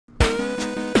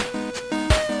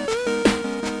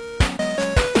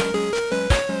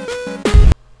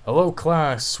Hello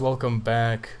class, welcome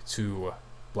back to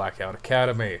Blackout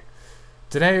Academy.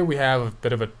 Today we have a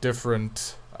bit of a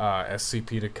different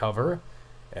SCP to cover,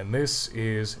 and this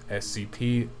is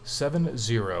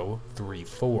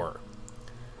SCP-7034.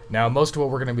 Now most of what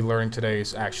we're going to be learning today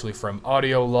is actually from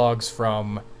audio logs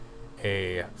from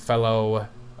a fellow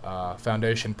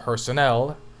Foundation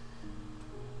personnel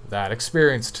that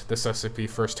experienced this SCP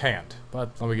firsthand,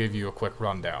 but let me give you a quick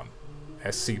rundown.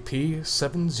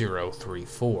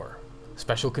 SCP-7034.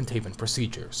 Special Containment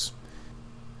Procedures.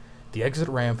 The exit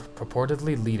ramp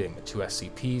purportedly leading to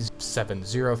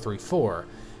SCP-7034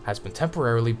 has been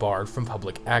temporarily barred from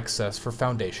public access for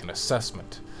Foundation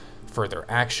assessment. Further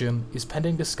action is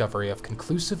pending discovery of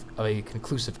a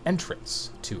conclusive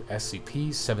entrance to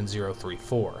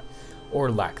SCP-7034,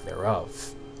 or lack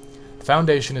thereof. The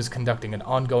Foundation is conducting an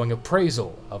ongoing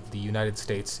appraisal of the United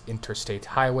States interstate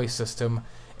highway system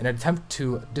in an attempt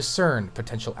to discern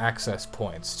potential access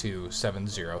points to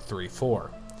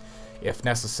 7034. If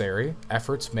necessary,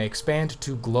 efforts may expand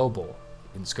to global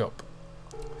in scope.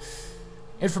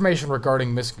 Information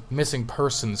regarding missing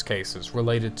persons cases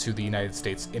related to the United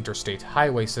States interstate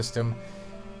highway system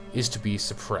is to be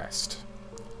suppressed.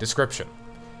 Description: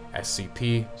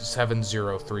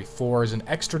 SCP-7034 is an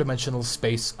extra-dimensional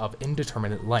space of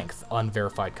indeterminate length,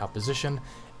 unverified composition,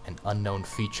 and unknown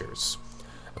features.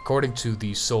 According to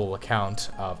the sole account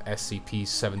of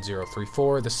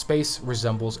SCP-7034, the space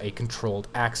resembles a controlled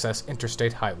access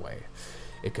interstate highway.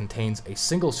 It contains a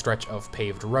single stretch of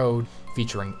paved road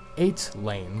featuring 8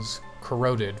 lanes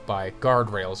corroded by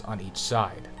guardrails on each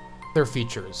side. Other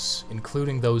features,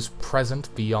 including those present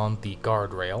beyond the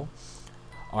guardrail,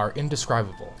 are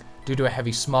indescribable due to a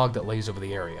heavy smog that lays over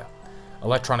the area.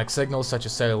 Electronic signals such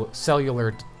as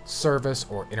cellular service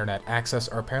or internet access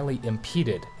are apparently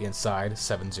impeded inside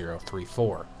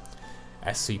 7034.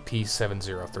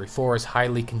 SCP-7034 is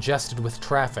highly congested with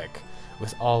traffic,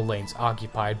 with all lanes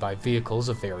occupied by vehicles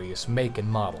of various make and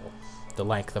model. The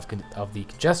length of the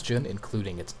congestion,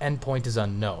 including its endpoint, is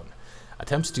unknown.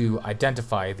 Attempts to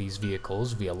identify these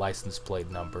vehicles via license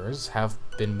plate numbers have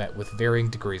been met with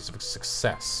varying degrees of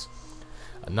success.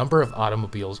 A number of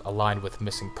automobiles align with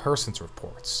missing persons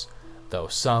reports, though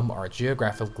some are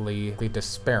geographically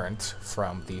disparate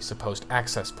from the supposed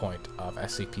access point of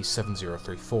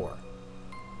SCP-7034.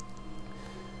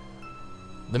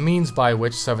 The means by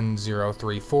which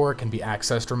 7034 can be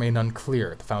accessed remain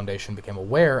unclear. The Foundation became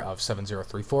aware of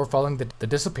 7034 following the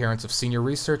disappearance of senior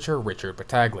researcher Richard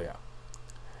Battaglia,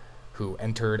 who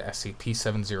entered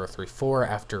SCP-7034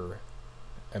 after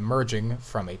emerging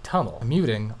from a tunnel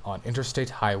commuting on Interstate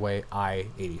Highway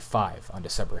I-85 on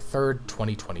December 3rd,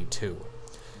 2022.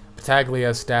 Battaglia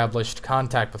established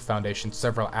contact with Foundation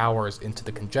several hours into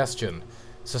the congestion,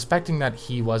 suspecting that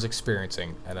he was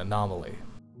experiencing an anomaly.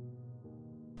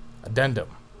 Addendum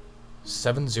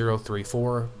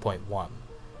 7034.1.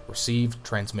 Received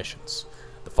transmissions.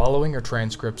 The following are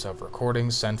transcripts of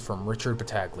recordings sent from Richard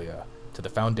Battaglia to the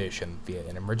Foundation via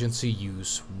an emergency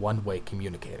use one-way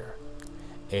communicator,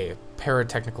 a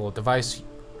paratechnical device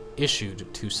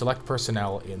issued to select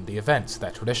personnel in the event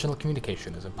that traditional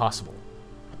communication is impossible.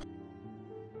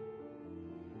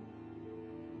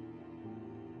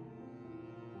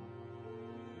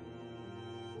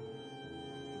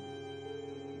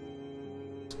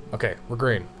 Okay, we're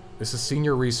green. This is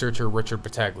Senior Researcher Richard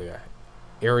Battaglia,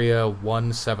 Area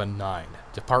 179,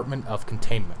 Department of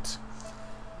Containment.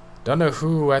 Don't know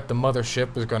who at the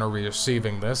mothership is going to be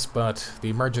receiving this, but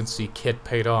the emergency kit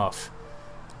paid off.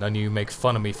 None of you make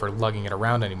fun of me for lugging it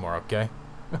around anymore, okay?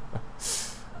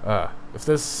 If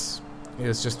this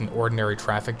is just an ordinary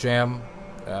traffic jam,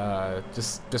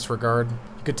 just disregard.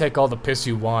 You could take all the piss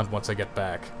you want once I get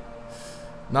back.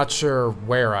 Not sure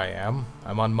where I am.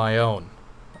 I'm on my own.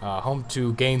 Home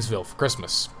to Gainesville for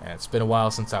Christmas, and it's been a while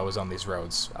since I was on these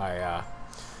roads.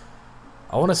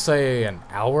 I want to say an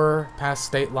hour past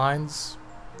state lines.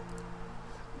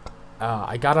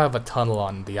 I got out of a tunnel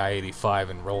on the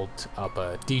I-85 and rolled up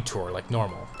a detour like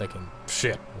normal, thinking,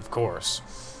 shit, of course.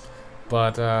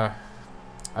 But,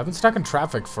 I've been stuck in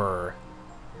traffic for,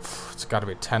 it's gotta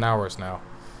be 10 hours now.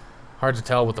 Hard to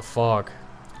tell with the fog.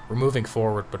 We're moving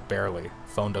forward, but barely.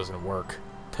 Phone doesn't work.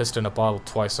 Pissed in a bottle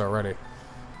twice already.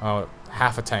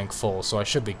 Half a tank full, so I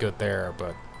should be good there,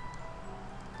 but...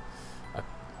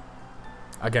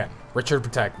 Again, Richard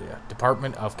Battaglia,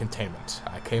 Department of Containment.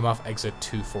 I came off exit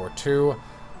 242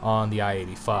 on the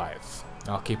I-85.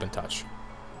 I'll keep in touch.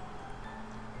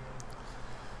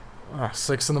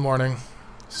 6 in the morning.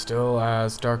 Still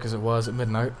as dark as it was at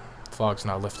midnight. Fog's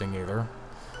not lifting either.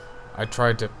 I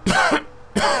tried to...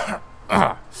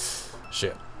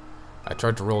 Shit. I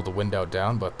tried to roll the window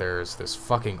down, but there's this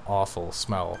fucking awful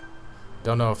smell.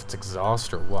 Don't know if it's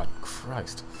exhaust or what.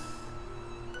 Christ.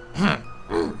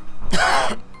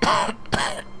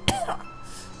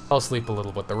 I'll sleep a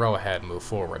little, but the row ahead moved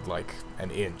forward like an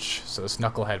inch, so this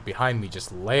knucklehead behind me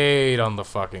just laid on the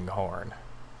fucking horn.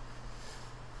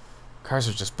 Cars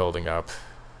are just building up.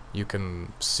 You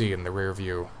can see in the rear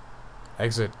view.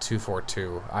 Exit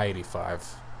 242,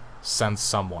 I-85. Send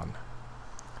someone.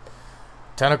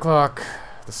 10 o'clock.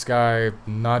 The sky,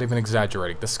 not even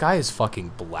exaggerating. The sky is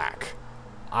fucking black.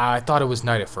 I thought it was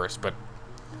night at first, but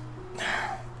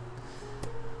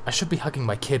I should be hugging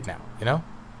my kid now, you know?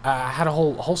 I had a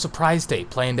whole surprise day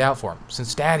planned out for him,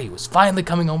 since Daddy was finally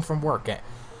coming home from work, and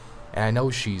I know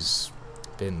she's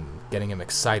been getting him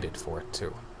excited for it,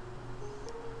 too.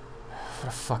 What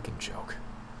a fucking joke.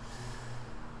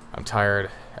 I'm tired.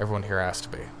 Everyone here has to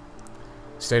be.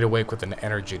 Stayed awake with an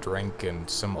energy drink and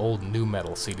some old nu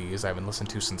metal CDs I haven't listened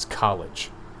to since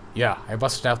college. Yeah, I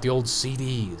busted out the old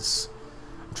CDs.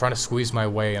 I'm trying to squeeze my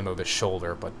way under the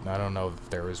shoulder, but I don't know if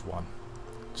there is one.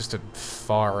 Just a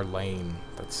far lane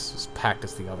that's as packed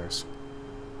as the others.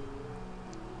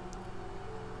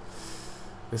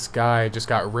 This guy just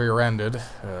got rear-ended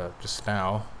just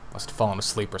now. Must have fallen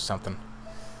asleep or something.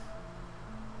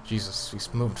 Jesus,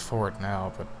 he's moving forward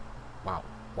now, but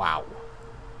wow.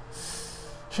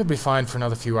 Should be fine for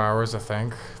another few hours, I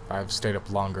think. I've stayed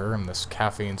up longer and this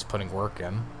caffeine's putting work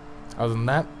in. Other than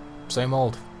that, same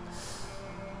old.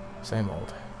 Same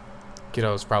old.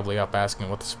 Kiddo's probably up asking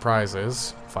what the surprise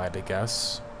is, if I had to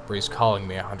guess. Bree's calling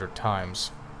me 100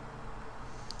 times.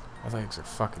 My legs are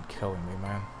fucking killing me,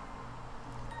 man.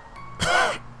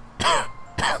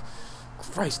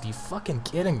 Christ, are you fucking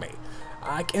kidding me?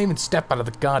 I can't even step out of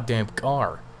the goddamn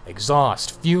car.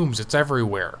 Exhaust, fumes, it's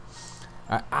everywhere.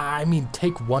 I mean,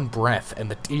 take one breath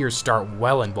and the tears start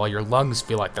welling while your lungs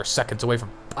feel like they're seconds away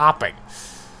from popping.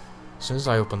 As soon as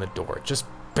I open the door, just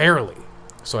barely,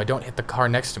 so I don't hit the car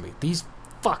next to me, these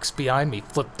fucks behind me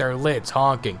flip their lids,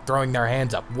 honking, throwing their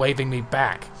hands up, waving me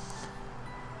back.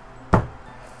 How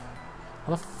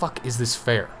the fuck is this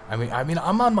fair? I mean,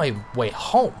 I'm on my way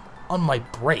home, on my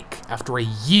break, after a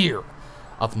year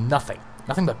of nothing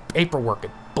but paperwork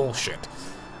and bullshit.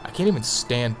 I can't even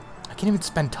spend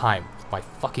time with my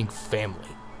fucking family.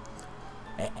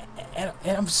 And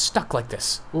I'm stuck like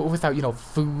this, without, you know,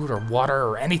 food or water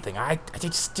or anything. I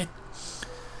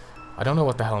don't know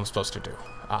what the hell I'm supposed to do.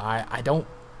 I don't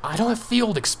have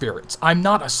field experience. I'm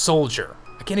not a soldier.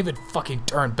 I can't even fucking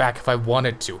turn back if I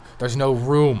wanted to. There's no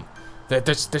room.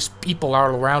 There's people all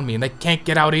around me and they can't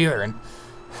get out either. And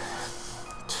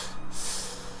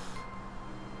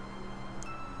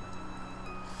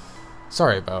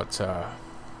sorry about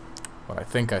what I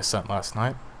think I sent last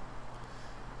night.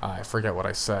 I forget what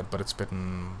I said, but it's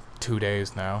been 2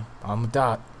 days now. On the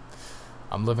dot.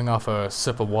 I'm living off a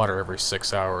sip of water every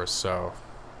 6 hours, so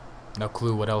no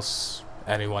clue what else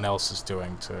anyone else is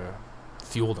doing to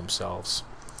fuel themselves.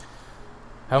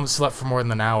 Haven't slept for more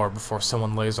than an hour before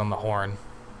someone lays on the horn.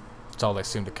 That's all they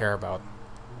seem to care about.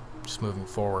 Just moving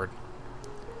forward.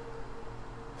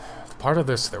 The part of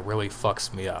this that really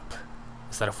fucks me up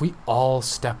is that if we all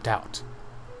stepped out,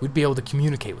 we'd be able to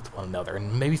communicate with one another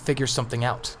and maybe figure something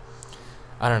out.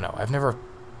 I don't know, I've never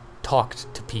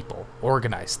talked to people,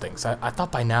 organized things. I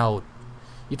thought by now,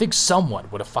 you'd think someone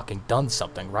would have fucking done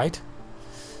something, right?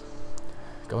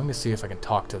 Going to see if I can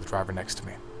talk to the driver next to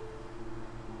me.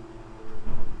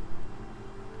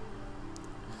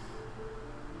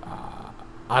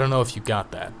 I don't know if you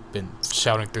got that. Been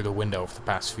shouting through the window for the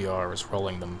past few hours,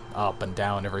 rolling them up and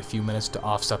down every few minutes to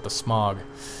offset the smog.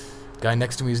 Guy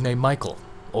next to me is named Michael.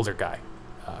 Older guy.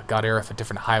 Got air off a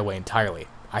different highway entirely.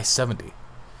 I-70.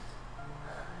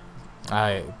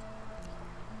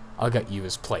 I'll get you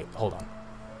his plate. Hold on.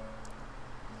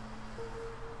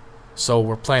 So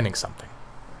we're planning something.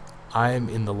 I'm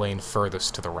in the lane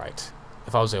furthest to the right.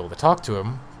 If I was able to talk to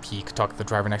him, he could talk to the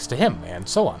driver next to him, and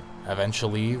so on.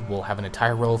 Eventually, we'll have an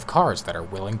entire row of cars that are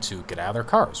willing to get out of their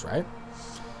cars, right?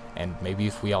 And maybe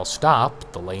if we all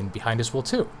stop, the lane behind us will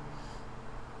too.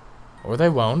 Or they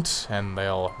won't, and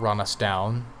they'll run us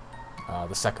down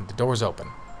the second the doors open.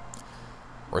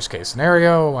 Worst case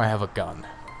scenario, I have a gun.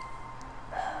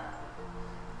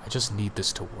 I just need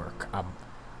this to work. I'm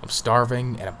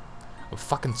starving, and I'm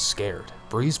fucking scared.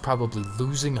 Bree's probably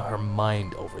losing her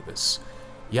mind over this.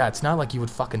 Yeah, it's not like you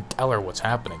would fucking tell her what's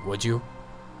happening, would you?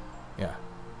 Yeah,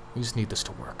 we just need this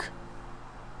to work.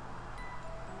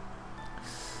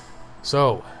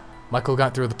 So, Michael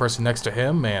got through the person next to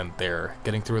him, and they're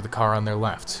getting through the car on their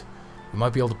left. We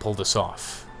might be able to pull this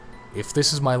off. If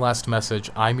this is my last message,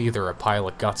 I'm either a pile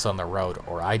of guts on the road,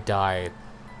 or I die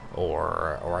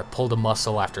or I pulled a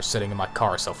muscle after sitting in my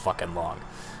car so fucking long.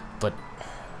 But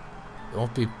it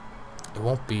won't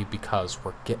be because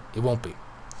we're getting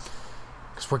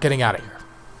out of here.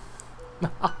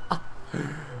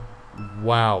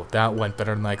 Wow, that went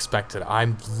better than I expected.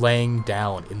 I'm laying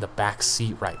down in the back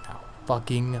seat right now.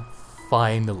 Fucking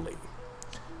finally.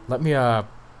 Let me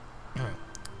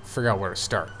figure out where to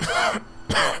start.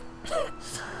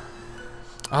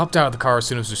 I hopped out of the car as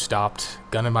soon as we stopped,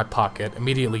 gun in my pocket.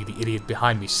 Immediately, the idiot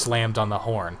behind me slammed on the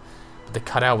horn. But they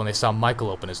cut out when they saw Michael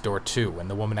open his door too, and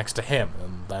the woman next to him,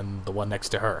 and then the one next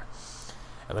to her.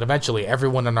 And then eventually,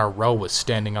 everyone in our row was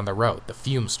standing on the road. The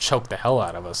fumes choked the hell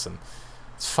out of us, and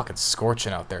it's fucking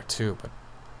scorching out there too, but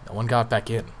no one got back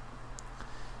in.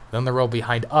 Then the row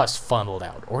behind us funneled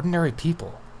out. Ordinary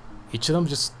people. Each of them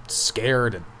just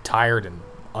scared and tired and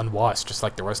unwashed, just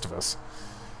like the rest of us.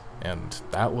 And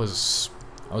that was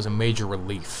a major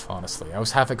relief, honestly. I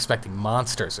was half expecting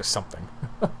monsters or something.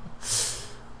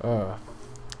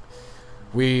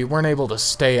 We weren't able to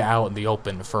stay out in the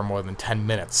open for more than 10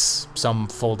 minutes. Some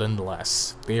fold in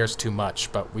less. The air's too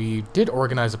much, but we did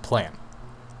organize a plan.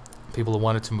 People who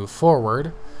wanted to move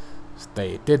forward,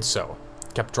 they did so.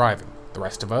 Kept driving. The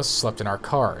rest of us slept in our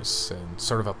cars, in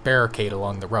sort of a barricade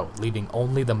along the road, leaving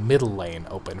only the middle lane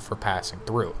open for passing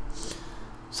through.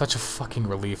 Such a fucking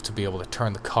relief to be able to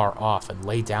turn the car off and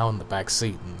lay down in the back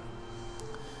seat,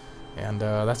 and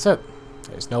that's it.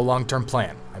 There's no long-term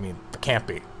plan. I mean, there can't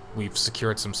be. We've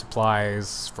secured some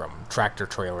supplies from tractor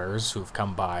trailers who've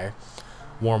come by,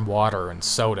 warm water and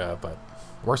soda, but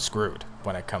we're screwed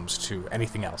when it comes to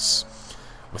anything else.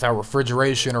 Without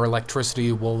refrigeration or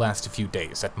electricity, we'll last a few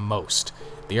days at most.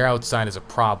 The air outside is a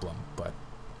problem, but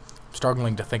I'm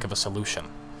struggling to think of a solution.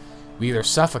 We either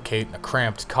suffocate in a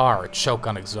cramped car or choke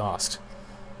on exhaust.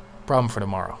 Problem for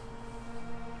tomorrow.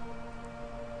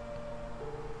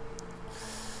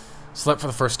 Slept for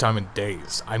the first time in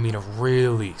days. I mean,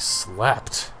 really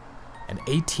slept. An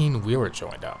 18-wheeler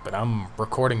joined up, and I'm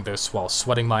recording this while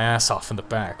sweating my ass off in the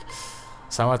back.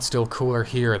 Somehow it's still cooler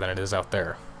here than it is out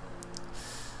there.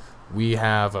 We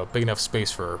have a big enough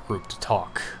space for a group to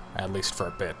talk, at least for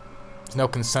a bit. There's no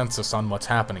consensus on what's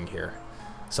happening here.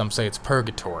 Some say it's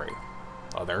purgatory.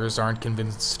 Others aren't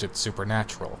convinced it's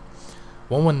supernatural.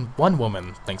 One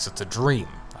woman thinks it's a dream.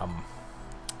 I'm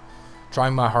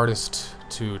trying my hardest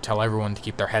to tell everyone to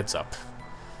keep their heads up.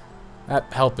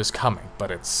 That help is coming,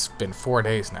 but it's been 4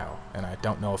 days now, and I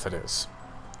don't know if it is.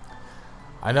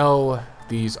 I know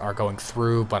these are going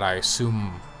through, but I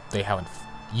assume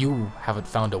you haven't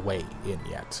found a way in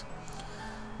yet.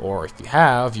 Or if you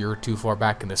have, you're too far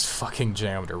back in this fucking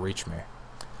jam to reach me.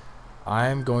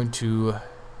 I'm going to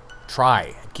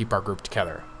try and keep our group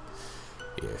together.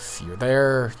 If you're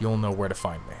there, you'll know where to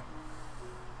find me.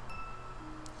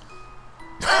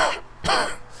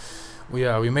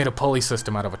 We made a pulley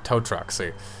system out of a tow truck,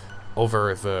 see,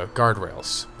 over the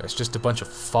guardrails. There's just a bunch of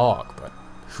fog, but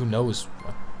who knows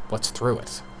what's through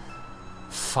it.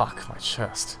 Fuck my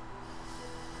chest.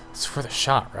 It's for the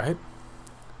shot, right?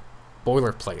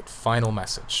 Boilerplate, final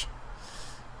message.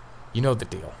 You know the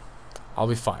deal. I'll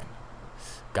be fine.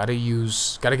 Gotta get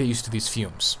used to these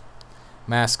fumes.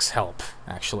 Masks help,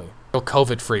 actually. A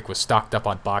COVID freak was stocked up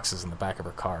on boxes in the back of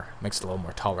her car. Makes it a little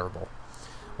more tolerable.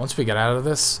 Once we get out of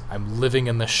this, I'm living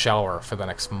in the shower for the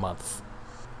next month.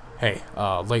 Hey,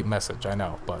 late message, I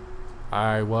know, but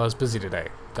I was busy today.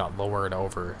 Got lowered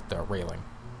over the railing.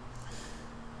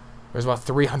 There's about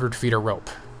 300 feet of rope.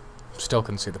 Still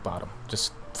couldn't see the bottom.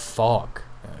 Just fog,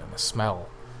 and the smell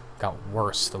got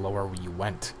worse the lower you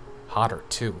went. Hotter,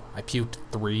 too. I puked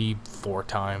 3-4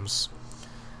 times.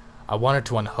 I wanted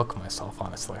to unhook myself,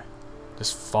 honestly.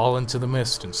 Just fall into the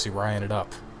mist and see where I ended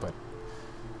up, but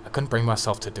I couldn't bring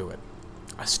myself to do it.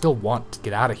 I still want to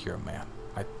get out of here, man.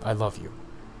 I love you.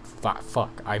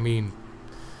 Fuck. I mean,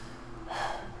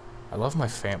 I love my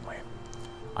family.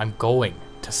 I'm going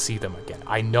to see them again.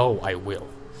 I know I will.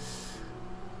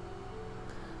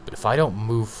 But if I don't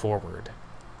move forward,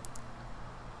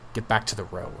 get back to the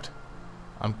road,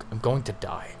 I'm going to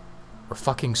die. We're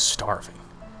fucking starving.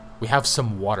 We have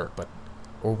some water, but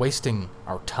we're wasting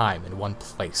our time in one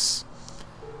place.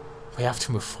 We have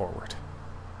to move forward.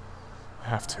 We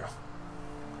have to.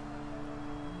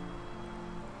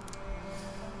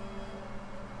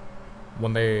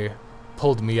 When they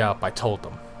pulled me up, I told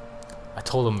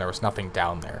them there was nothing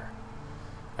down there.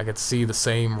 I could see the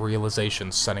same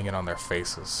realization setting in on their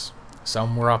faces.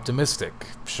 Some were optimistic,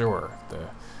 sure. The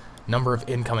number of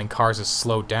incoming cars has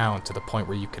slowed down to the point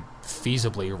where you could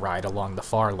feasibly ride along the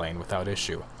far lane without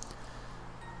issue.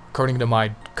 According to my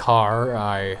car,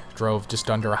 I drove just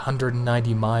under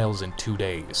 190 miles in 2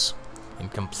 days, in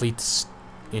complete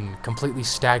in completely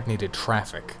stagnated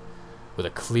traffic with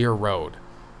a clear road.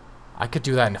 I could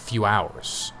do that in a few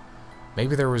hours.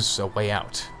 Maybe there was a way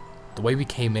out. The way we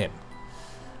came in.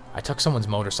 I took someone's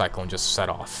motorcycle and just set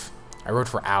off. I rode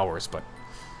for hours, but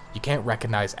you can't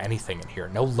recognize anything in here.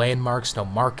 No landmarks, no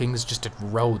markings, just a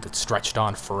road that stretched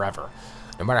on forever.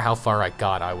 No matter how far I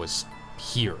got, I was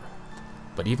here.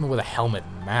 But even with a helmet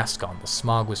and mask on, the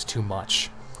smog was too much.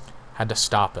 Had to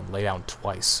stop and lay down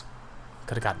twice.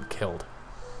 Could have gotten killed.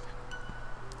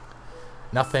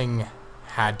 Nothing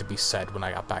had to be said when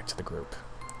I got back to the group.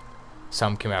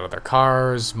 Some came out of their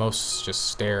cars, most just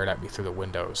stared at me through the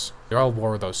windows. They all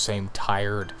wore those same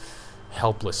tired,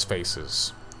 helpless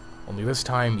faces. Only this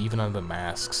time, even under the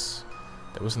masks,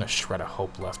 there wasn't a shred of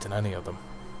hope left in any of them.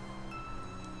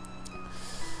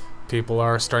 People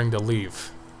are starting to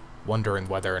leave, wondering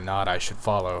whether or not I should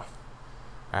follow.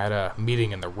 I had a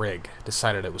meeting in the rig,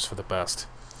 decided it was for the best.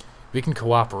 We can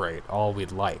cooperate all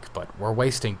we'd like, but we're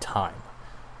wasting time.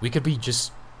 We could be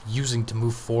just using to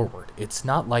move forward. It's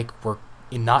not like we're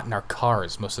not in our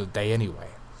cars most of the day anyway.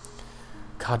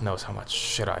 God knows how much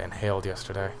shit I inhaled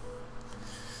yesterday.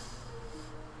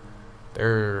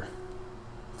 There's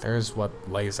what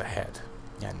lays ahead,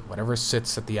 and whatever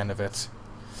sits at the end of it,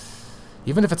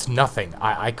 even if it's nothing,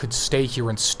 I could stay here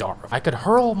and starve. I could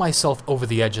hurl myself over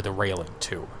the edge of the railing,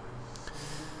 too.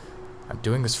 I'm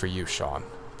doing this for you, Sean.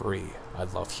 Bree, I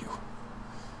love you.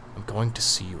 I'm going to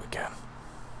see you again.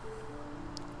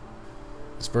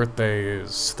 His birthday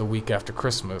is the week after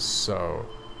Christmas, so...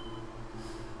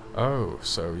 Oh,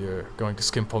 so you're going to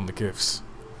skimp on the gifts.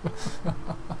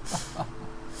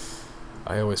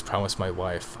 I always promised my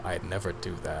wife I'd never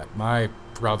do that. My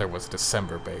brother was a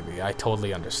December baby. I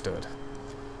totally understood.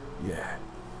 Yeah.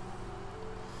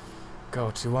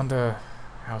 God, do you wonder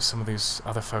how some of these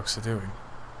other folks are doing?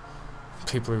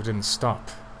 People who didn't stop.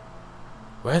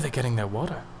 Where are they getting their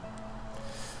water?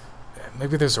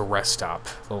 Maybe there's a rest stop,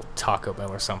 a little Taco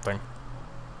Bell or something.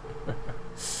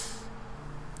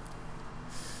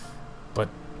 But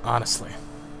honestly,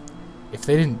 if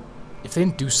they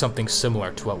didn't do something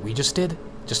similar to what we just did,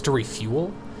 just to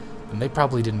refuel, then they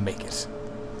probably didn't make it.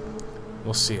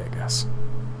 We'll see, I guess.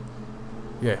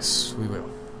 Yes, we will.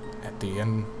 At the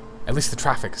end, at least the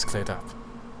traffic is cleared up.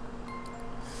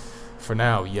 For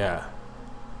now, yeah.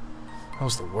 That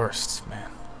was the worst, man.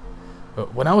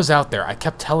 But when I was out there, I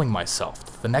kept telling myself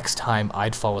that the next time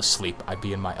I'd fall asleep, I'd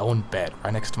be in my own bed,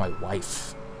 right next to my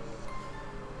wife.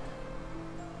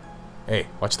 Hey,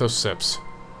 watch those sips.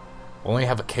 We'll only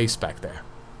have a case back there.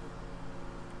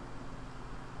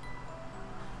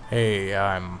 Hey,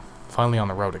 I'm finally on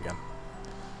the road again.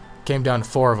 Came down to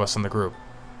 4 of us in the group.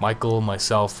 Michael,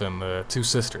 myself, and the 2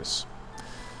 sisters.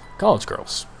 College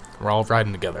girls. We're all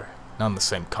riding together. Not in the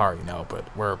same car, you know,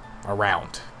 but we're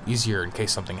around. Easier in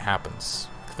case something happens.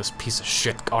 If this piece of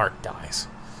shit guard dies.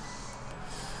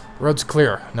 The road's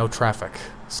clear, no traffic.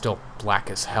 Still black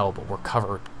as hell, but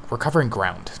we're covering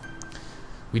ground.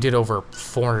 We did over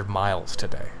 400 miles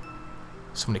today.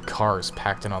 So many cars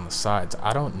packed in on the sides.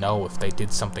 I don't know if they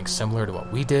did something similar to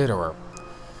what we did, or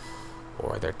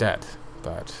they're dead.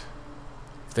 But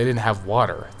if they didn't have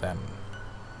water, then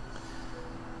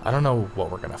I don't know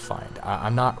what we're gonna find.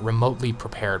 I'm not remotely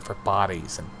prepared for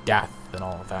bodies and death and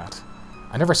all of that.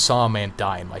 I never saw a man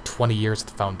die in my 20 years at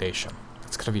the Foundation.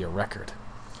 That's gonna be a record.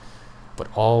 But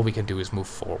all we can do is move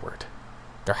forward.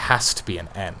 There has to be an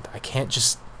end. I can't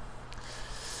just...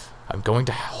 I'm going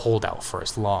to hold out for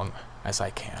as long as I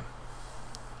can.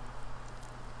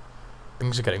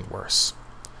 Things are getting worse.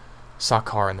 Saw a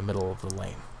car in the middle of the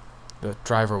lane. The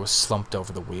driver was slumped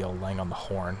over the wheel, laying on the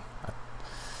horn.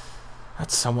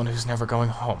 That's someone who's never going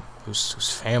home, whose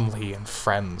family and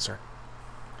friends are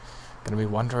gonna be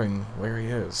wondering where he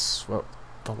is. Well,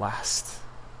 the last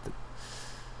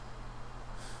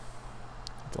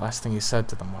thing he said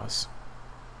to them was,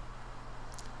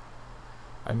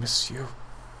 "I miss you.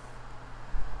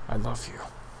 I love you."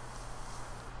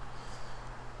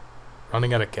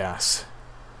 Running out of gas.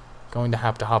 Going to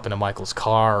have to hop into Michael's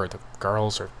car, or the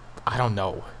girls, or I don't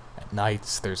know. At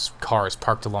nights, there's cars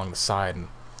parked along the side, and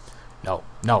no,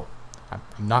 I'm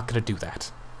not gonna do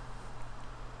that.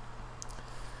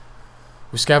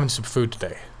 We scavenged some food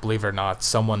today. Believe it or not,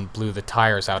 someone blew the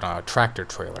tires out on a tractor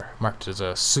trailer, marked as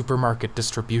a supermarket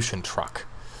distribution truck.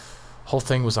 Whole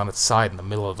thing was on its side in the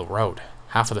middle of the road.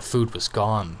 Half of the food was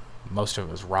gone. Most of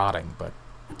it was rotting, but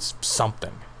it's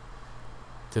something.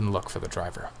 Didn't look for the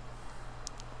driver.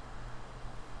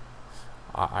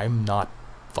 I'm not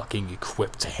fucking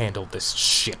equipped to handle this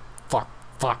shit. Fuck.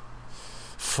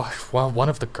 Well, one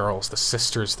of the girls, the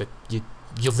sisters,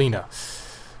 Yelena,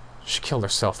 She killed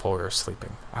herself while we were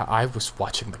sleeping. I was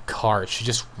watching the car. She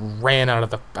just ran out of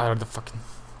the fucking...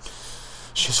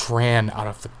 She just ran out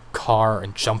of the car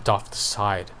and jumped off the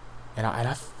side. And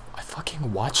I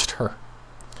fucking watched her.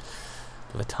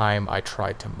 By the time I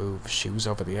tried to move, she was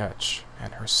over the edge.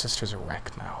 And her sister's a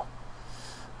wreck now.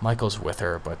 Michael's with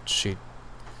her, but she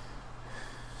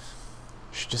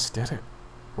just did it.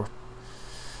 God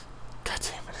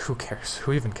damn it, who cares?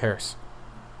 Who even cares?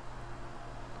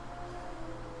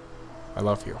 I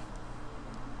love you.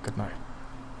 Good night.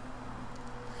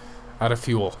 Out of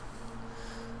fuel.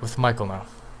 With Michael now.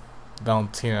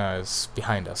 Valentina is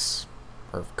behind us.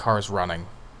 Her car's running.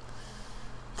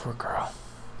 Poor girl.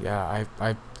 Yeah,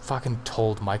 I fucking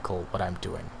told Michael what I'm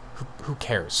doing. Who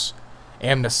cares?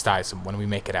 Amnestize him when we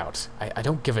make it out. I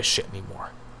don't give a shit anymore.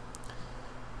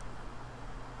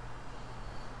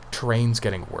 Terrain's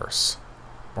getting worse.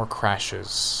 More crashes.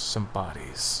 Some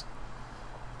bodies.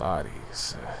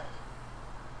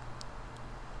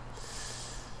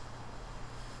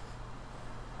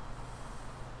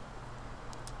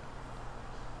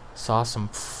 Saw some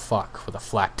fuck with a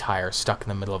flat tire stuck in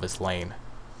the middle of his lane.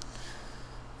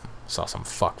 Saw some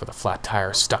fuck with a flat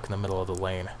tire stuck in the middle of the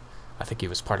lane. I think he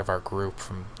was part of our group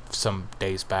from some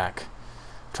days back.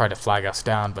 Tried to flag us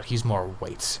down, but he's more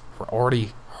weight. We're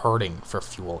already hurting for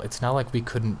fuel. It's not like we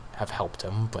couldn't have helped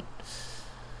him, but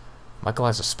Michael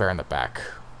has a spare in the back.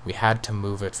 We had to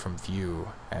move it from view,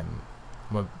 and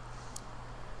we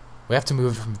have to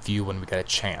move it from view when we get a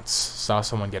chance. Saw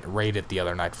someone get raided the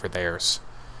other night for theirs.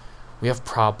 We have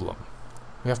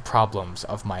problems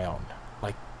of my own.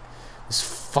 Like, this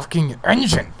fucking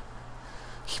engine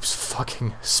keeps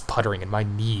fucking sputtering and my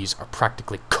knees are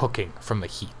practically cooking from the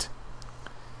heat.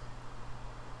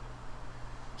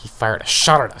 He fired a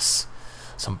shot at us.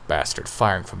 Some bastard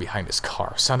firing from behind his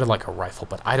car. Sounded like a rifle,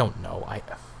 but I don't know. I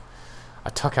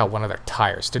took out one of their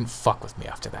tires. Didn't fuck with me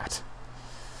after that.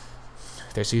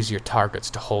 There's easier targets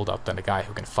to hold up than a guy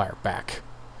who can fire back.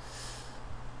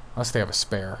 Unless they have a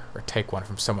spare, or take one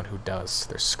from someone who does,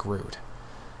 they're screwed.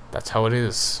 That's how it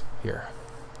is here.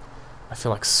 I feel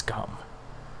like scum.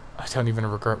 I don't even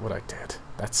regret what I did.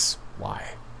 That's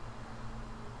why.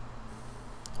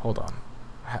 Hold on.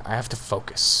 I have to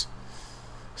focus.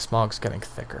 Smog's getting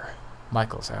thicker.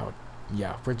 Michael's out.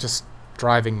 Yeah, we're just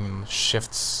driving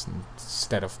shifts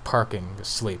instead of parking to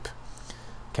sleep.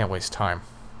 Can't waste time.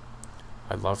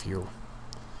 I love you.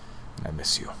 And I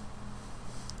miss you.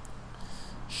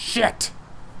 Shit!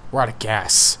 We're out of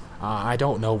gas. I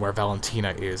don't know where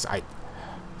Valentina is. I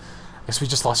guess we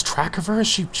just lost track of her.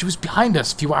 She was behind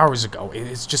us a few hours ago.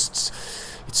 It's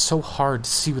so hard to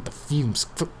see with the fumes.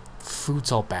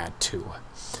 Food's all bad, too.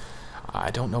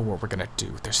 I don't know what we're gonna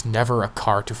do. There's never a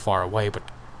car too far away, but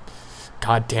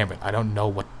god damn it, I don't know.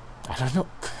 I don't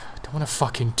want to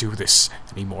fucking do this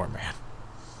anymore, man.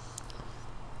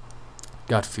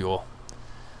 Got fuel.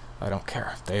 I don't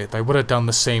care. They would have done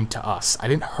the same to us. I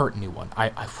didn't hurt anyone.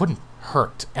 I wouldn't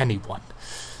hurt anyone.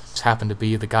 Just happened to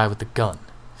be the guy with the gun.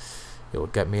 It'll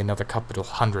get me another couple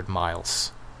 100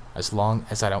 miles. As long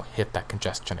as I don't hit that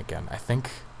congestion again. I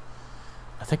think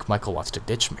Michael wants to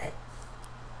ditch me.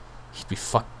 He'd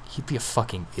be a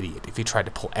fucking idiot if he tried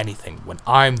to pull anything when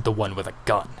I'm the one with a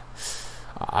gun.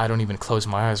 I don't even close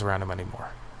my eyes around him anymore.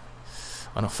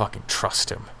 I don't fucking trust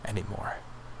him anymore.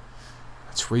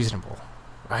 That's reasonable,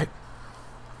 right?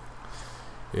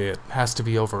 It has to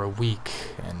be over a week,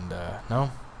 and,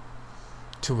 no?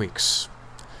 2 weeks.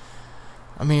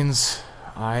 That means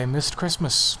I missed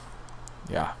Christmas.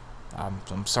 Yeah,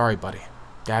 I'm sorry, buddy.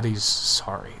 Daddy's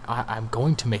sorry. I'm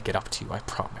going to make it up to you, I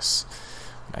promise.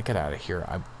 When I get out of here,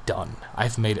 I'm done.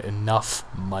 I've made enough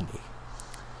money.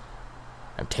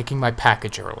 I'm taking my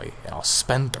package early, and I'll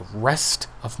spend the rest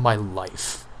of my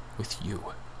life with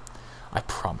you. I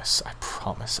promise.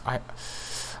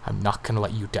 I'm not gonna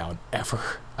let you down ever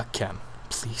again.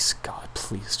 Please, God,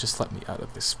 please, just let me out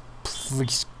of this.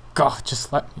 Please, God,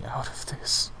 just let me out of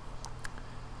this.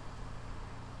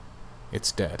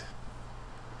 It's dead.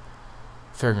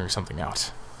 Figuring something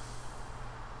out.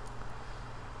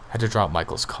 Had to drop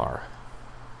Michael's car.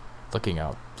 Looking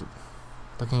out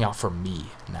for me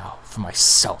now, for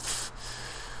myself.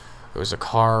 There was a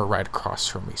car right across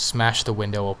from me. Smashed the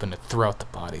window open and threw out the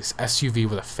bodies. SUV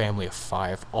with a family of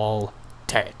 5, all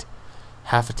dead.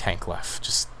 Half a tank left.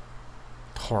 Just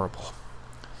horrible.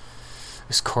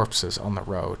 There's corpses on the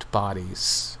road.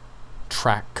 Bodies.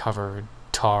 Track covered,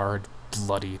 tarred,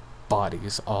 bloody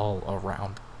bodies all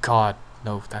around. God,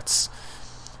 no, that's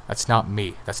not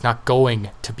me. That's not going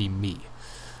to be me.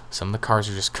 Some of the cars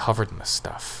are just covered in this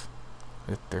stuff.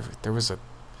 There was a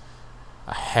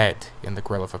head in the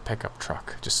grill of a pickup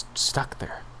truck, just stuck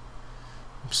there.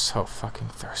 I'm so fucking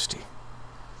thirsty.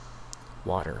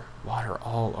 Water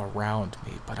all around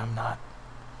me, but I'm not.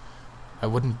 I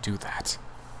wouldn't do that.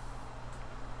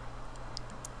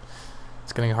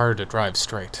 It's getting harder to drive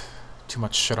straight. Too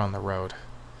much shit on the road.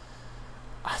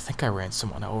 I think I ran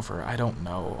someone over. I don't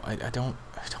know. I don't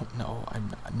know.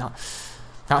 I'm not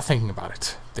thinking about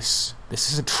it. This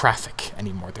isn't traffic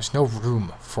anymore. There's no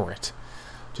room for it.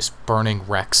 Just burning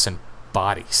wrecks and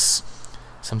bodies.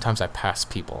 Sometimes I pass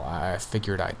people. I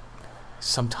figured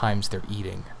sometimes they're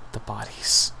eating the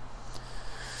bodies.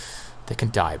 They can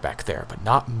die back there, but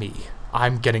not me.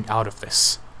 I'm getting out of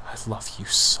this. I love you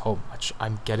so much.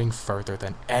 I'm getting further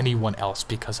than anyone else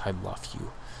because I love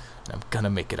you. And I'm gonna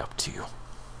make it up to you.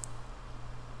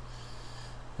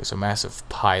 There's a massive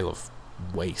pile of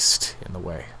waste in the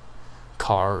way.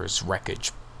 Cars,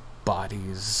 wreckage,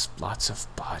 bodies, lots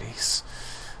of bodies.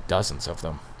 Dozens of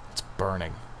them. It's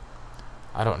burning.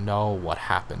 I don't know what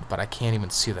happened, but I can't even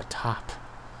see the top.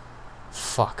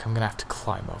 Fuck, I'm gonna have to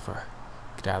climb over.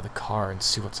 Get out of the car and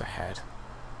see what's ahead.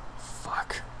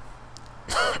 Fuck.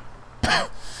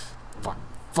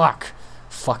 Fuck.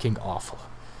 Fucking awful.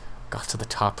 Got to the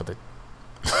top of the...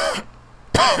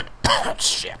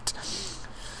 Shit.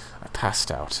 I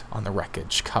passed out on the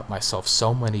wreckage, cut myself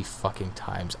so many fucking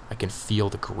times I can feel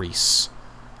the grease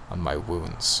on my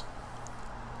wounds.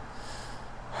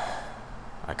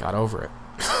 I got over it.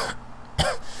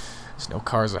 There's no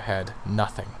cars ahead,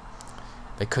 nothing.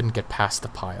 They couldn't get past the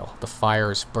pile. The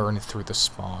fires burned through the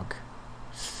smog.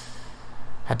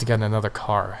 Had to get in another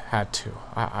car. Had to.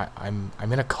 I'm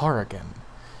in a car again.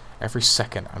 Every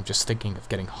second, I'm just thinking of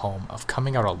getting home, of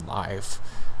coming out alive.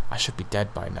 I should be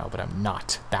dead by now, but I'm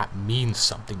not. That means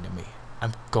something to me.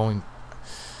 I'm gonna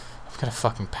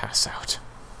fucking pass out.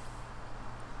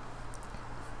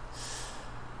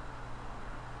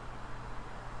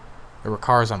 There were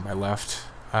cars on my left.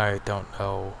 I don't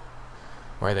know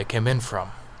where they came in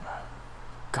from.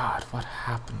 God, what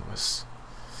happened was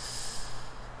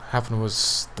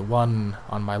the one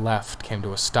on my left came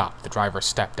to a stop. The driver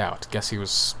stepped out. Guess he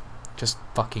was just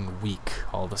fucking weak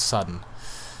all of a sudden.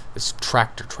 This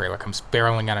tractor trailer comes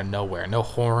barreling out of nowhere. No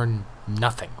horn,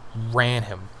 nothing. Ran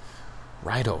him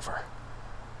right over.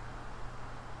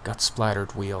 Got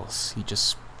splattered wheels. He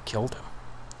just killed him.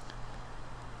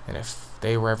 And if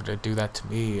they were ever to do that to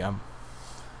me, I'm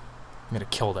gonna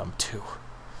kill them too.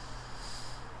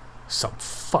 Some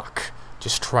fuck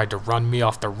just tried to run me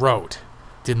off the road.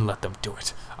 Didn't let them do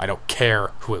it. I don't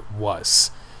care who it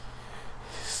was.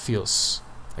 It feels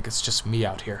like it's just me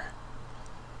out here.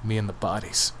 Me and the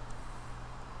bodies.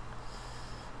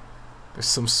 There's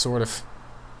some sort of...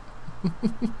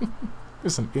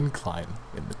 There's an incline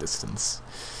in the distance.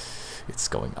 It's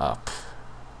going up.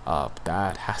 Up.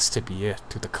 That has to be it.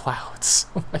 To the clouds.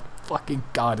 Oh my fucking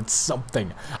god, it's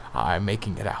something. I'm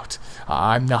making it out.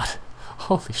 I'm not...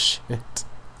 Holy shit.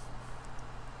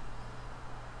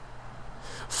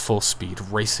 Full speed,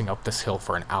 racing up this hill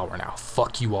for an hour now.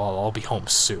 Fuck you all, I'll be home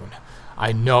soon.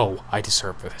 I know I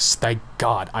deserve this. Thank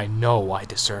God, I know I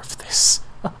deserve this.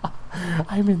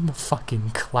 I'm in the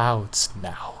fucking clouds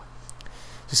now.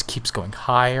 Just keeps going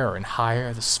higher and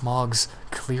higher. The smog's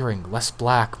clearing. Less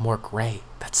black, more gray.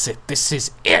 That's it. This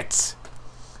is it!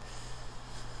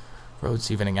 Road's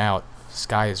evening out.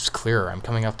 Sky is clearer. I'm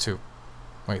coming up to...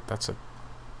 Wait, that's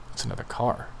another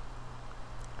car.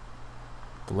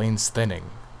 The lane's thinning.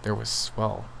 There was,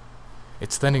 well...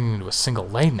 It's thinning into a single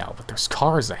lane now, but there's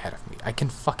cars ahead of me. I can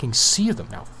fucking see them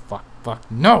now. Fuck.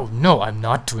 No, I'm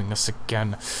not doing this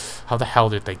again. How the hell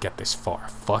did they get this far?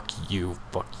 Fuck you.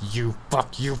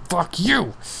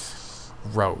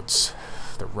 Roads.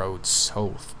 The road's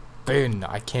so thin.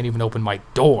 I can't even open my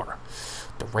door.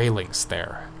 The railing's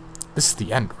there. This is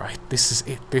the end, right? This is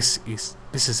it. This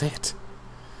is it.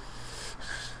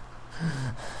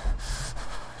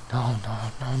 No.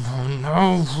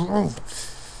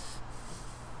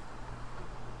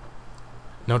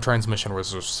 No transmission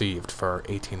was received for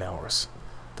 18 hours.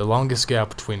 The longest gap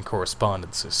between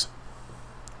correspondences.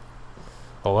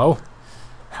 Hello?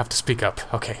 Have to speak up.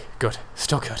 Okay, good.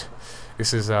 Still good.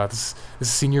 This is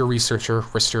senior researcher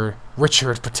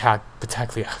Richard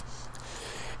Pataglia.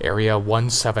 Area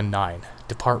 179.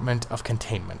 Department of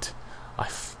Containment.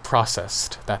 I've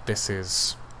processed that this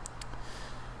is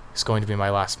going to be my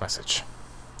last message.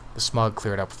 The smog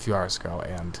cleared up a few hours ago,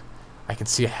 and I can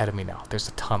see ahead of me now. There's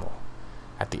a tunnel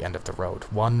at the end of the road.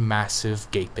 One massive,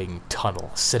 gaping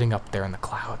tunnel sitting up there in the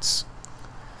clouds.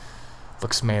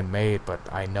 Looks man-made, but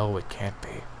I know it can't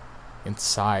be.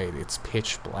 Inside, it's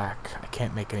pitch black. I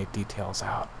can't make any details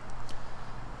out.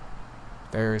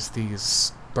 There's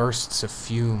these bursts of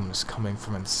fumes coming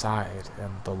from inside,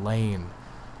 and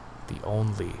the The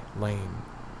only lane.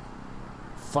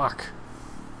 Fuck.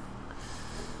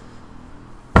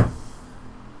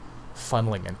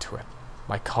 Funneling into it.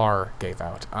 My car gave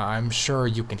out. I'm sure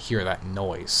you can hear that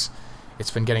noise.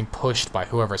 It's been getting pushed by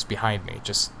whoever's behind me.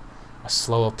 Just a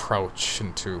slow approach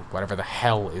into whatever the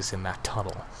hell is in that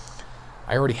tunnel.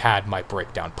 I already had my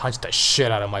breakdown. Punched the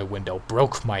shit out of my window.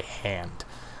 Broke my hand.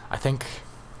 I think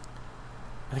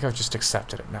I've just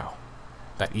accepted it now.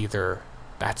 That either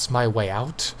that's my way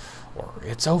out, or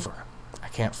it's over. I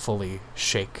can't fully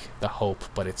shake the hope,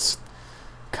 but it's...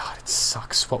 God, it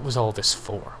sucks. What was all this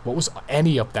for? What was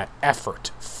any of that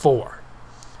effort for?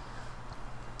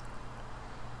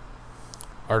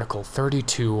 Article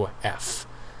 32F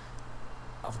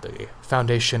of the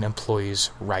Foundation Employees'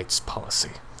 Rights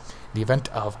Policy. In the event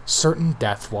of certain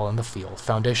death while in the field,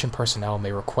 Foundation personnel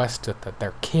may request that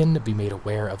their kin be made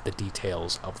aware of the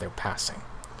details of their passing.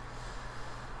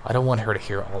 I don't want her to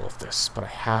hear all of this, but I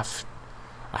have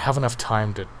enough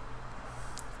time to...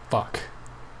 Fuck.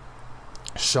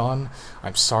 Sean,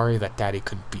 I'm sorry that Daddy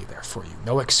couldn't be there for you.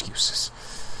 No excuses.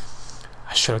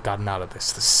 I should have gotten out of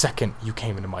this the second you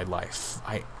came into my life.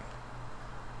 I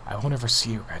won't ever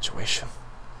see your graduation.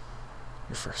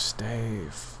 Your first day,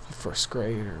 your first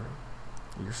grade, or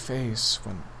your face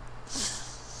when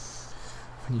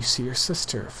you see your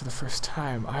sister for the first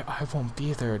time. I won't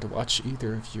be there to watch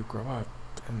either of you grow up,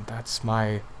 and it's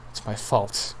my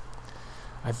fault.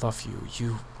 I love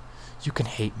you. You can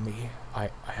hate me. I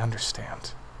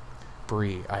understand.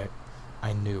 Bree,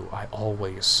 I knew. I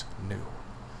always knew.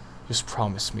 Just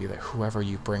promise me that whoever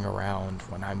you bring around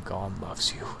when I'm gone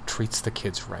loves you, treats the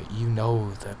kids right. You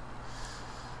know that,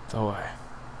 though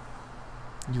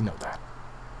you know that.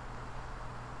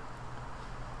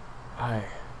 I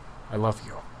love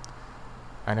you.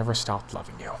 I never stopped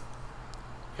loving you.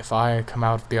 If I come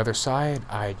out the other side,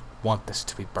 I want this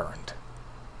to be burned.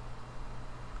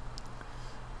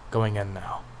 Going in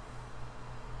now.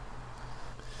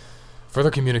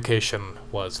 Further communication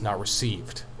was not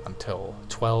received until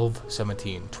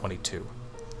 12/17/22.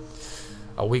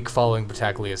 A week following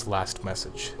Battaglia's last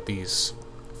message, these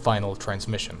final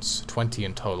transmissions, 20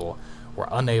 in total, were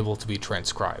unable to be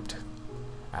transcribed,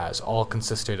 as all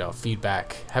consisted of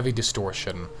feedback, heavy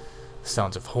distortion,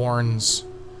 sounds of horns,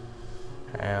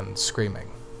 and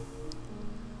screaming.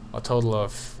 A total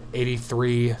of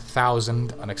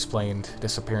 83,000 unexplained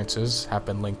disappearances have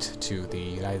been linked to the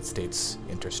United States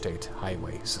interstate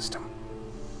highway system.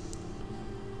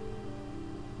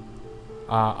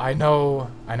 I know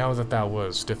that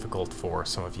was difficult for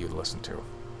some of you to listen to.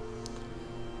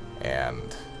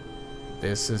 And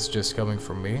this is just coming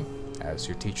from me as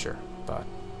your teacher, but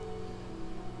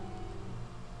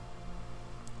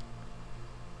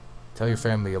tell your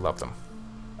family you love them.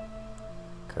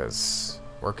 'Cause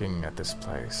working at this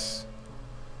place,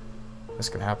 this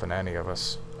can happen to any of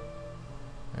us.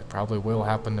 It probably will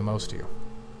happen to most of you.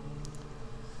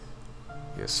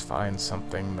 You just find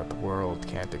something that the world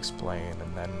can't explain,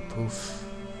 and then poof,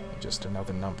 just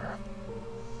another number.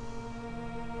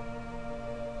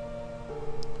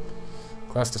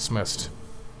 Class dismissed.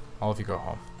 All of you go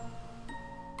home.